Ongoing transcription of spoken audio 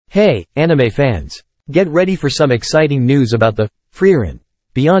Hey, anime fans! Get ready for some exciting news about the Frieren,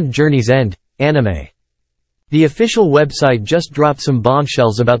 Beyond Journey's End anime. The official website just dropped some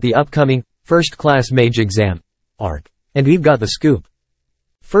bombshells about the upcoming First Class Mage Exam arc, and we've got the scoop.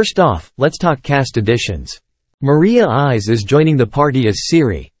 First off, let's talk cast additions. MARIYA ISE is joining the party as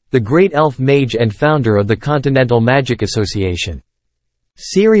Ciri, the great elf mage and founder of the Continental Magic Association.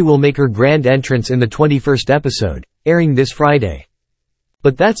 Ciri will make her grand entrance in the 21st episode, airing this Friday.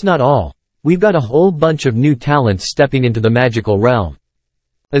 But that's not all. We've got a whole bunch of new talents stepping into the magical realm.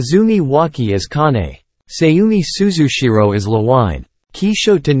 Azumi Waki as Kane, Sayumi Suzushiro as Lawine,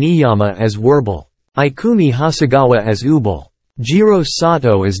 Kisho Taniyama as Werbel, Ikumi Hasegawa as Ubel, Jiro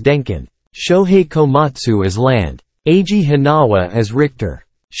Sato as Denkin, Shohei Komatsu as Land, Eiji Hinawa as Richter,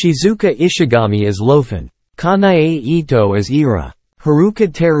 Shizuka Ishigami as Lofen, Kanae Ito as Ira, Haruka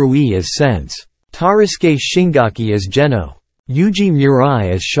Terui as Sense, Tarusuke Shingaki as Geno, Yuji Murai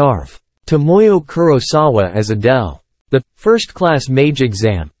as Sharf, Tomoyo Kurosawa as Adele. The First Class Mage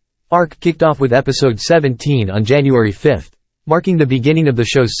Exam arc kicked off with episode 17 on January 5, marking the beginning of the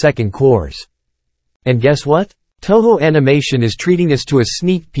show's second course. And guess what? Toho Animation is treating us to a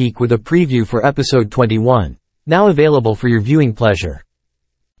sneak peek with a preview for episode 21, now available for your viewing pleasure.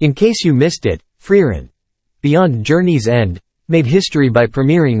 In case you missed it, Frieren, Beyond Journey's End, made history by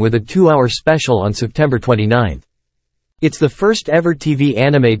premiering with a 2-hour special on September 29. It's the first ever TV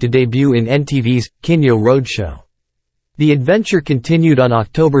anime to debut in NTV's Kinyo Roadshow. The adventure continued on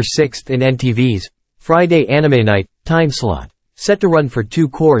October 6 in NTV's Friday Anime Night timeslot, set to run for 2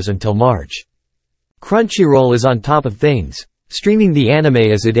 cours until March. Crunchyroll is on top of things, streaming the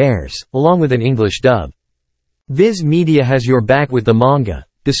anime as it airs, along with an English dub. Viz Media has your back with the manga,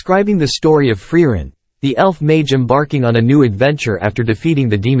 describing the story of Frieren, the elf mage embarking on a new adventure after defeating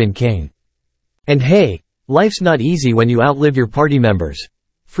the Demon King. And hey, life's not easy when you outlive your party members.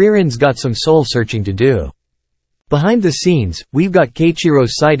 Frieren's got some soul-searching to do. Behind the scenes, we've got Keiichiro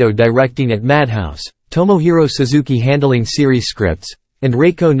Saito directing at Madhouse, Tomohiro Suzuki handling series scripts, and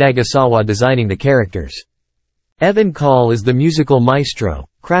Reiko Nagasawa designing the characters. Evan Call is the musical maestro,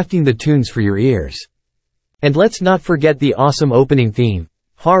 crafting the tunes for your ears. And let's not forget the awesome opening theme,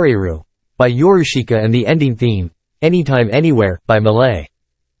 Hareru, by Yorushika, and the ending theme, Anytime Anywhere, by Malay.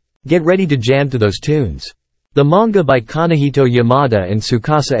 Get ready to jam to those tunes. The manga by Kanehito Yamada and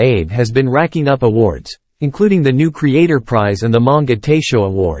Tsukasa Abe has been racking up awards, including the new Creator Prize and the Manga Teisho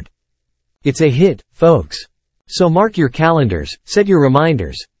Award. It's a hit, folks. So mark your calendars, set your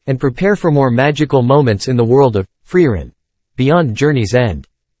reminders, and prepare for more magical moments in the world of Frieren, Beyond Journey's End.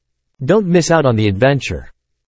 Don't miss out on the adventure.